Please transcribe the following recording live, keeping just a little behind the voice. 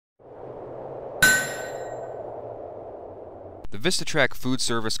The VistaTrac Food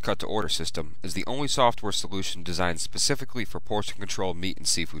Service Cut To Order system is the only software solution designed specifically for portion control meat and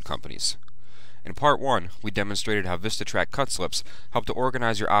seafood companies. In Part 1, we demonstrated how VistaTrac cut slips help to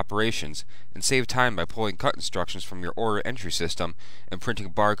organize your operations and save time by pulling cut instructions from your order entry system and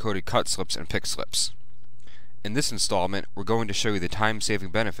printing barcoded cut slips and pick slips. In this installment, we're going to show you the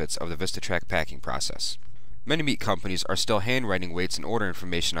time-saving benefits of the VistaTrac packing process. Many meat companies are still handwriting weights and order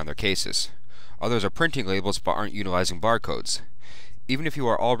information on their cases. Others are printing labels but aren't utilizing barcodes. Even if you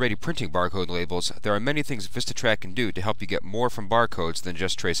are already printing barcode labels, there are many things VistaTrac can do to help you get more from barcodes than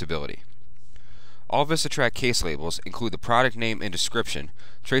just traceability. All VistaTrac case labels include the product name and description,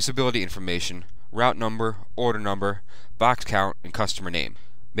 traceability information, route number, order number, box count, and customer name,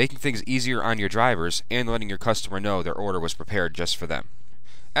 making things easier on your drivers and letting your customer know their order was prepared just for them.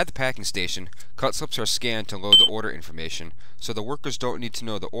 At the packing station, cut slips are scanned to load the order information, so the workers don't need to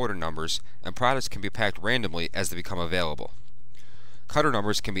know the order numbers, and products can be packed randomly as they become available. Cutter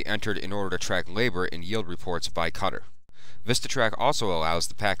numbers can be entered in order to track labor and yield reports by cutter. VistaTrac also allows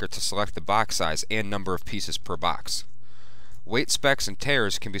the packer to select the box size and number of pieces per box. Weight specs and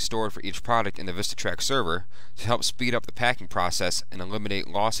tears can be stored for each product in the VistaTrac server to help speed up the packing process and eliminate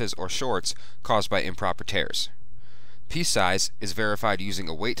losses or shorts caused by improper tears. Piece size is verified using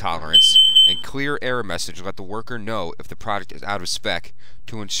a weight tolerance, and clear error message let the worker know if the product is out of spec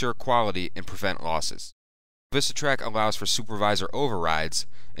to ensure quality and prevent losses. VistaTrac allows for supervisor overrides,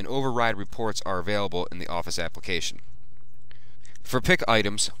 and override reports are available in the Office application. For pick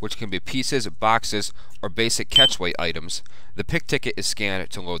items, which can be pieces, boxes, or basic catch weight items, the pick ticket is scanned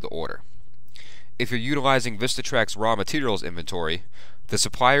to load the order. If you're utilizing VistaTrac's raw materials inventory, the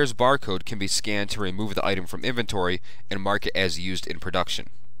supplier's barcode can be scanned to remove the item from inventory and mark it as used in production.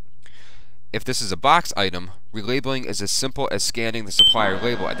 If this is a box item, relabeling is as simple as scanning the supplier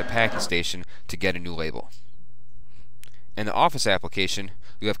label at the packing station to get a new label. In the Office application,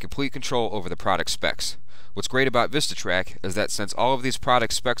 you have complete control over the product specs. What's great about VistaTrac is that since all of these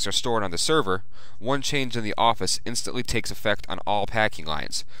product specs are stored on the server, one change in the Office instantly takes effect on all packing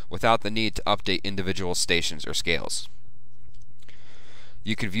lines, without the need to update individual stations or scales.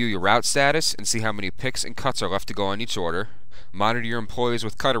 You can view your route status and see how many picks and cuts are left to go on each order, monitor your employees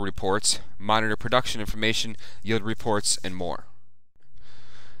with cutter reports, monitor production information, yield reports, and more.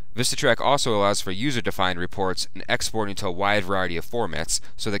 VistaTrac also allows for user-defined reports and exporting to a wide variety of formats,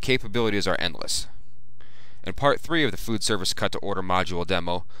 so the capabilities are endless. In Part 3 of the Food Service Cut to Order module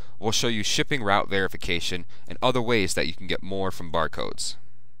demo, we'll show you shipping route verification and other ways that you can get more from barcodes.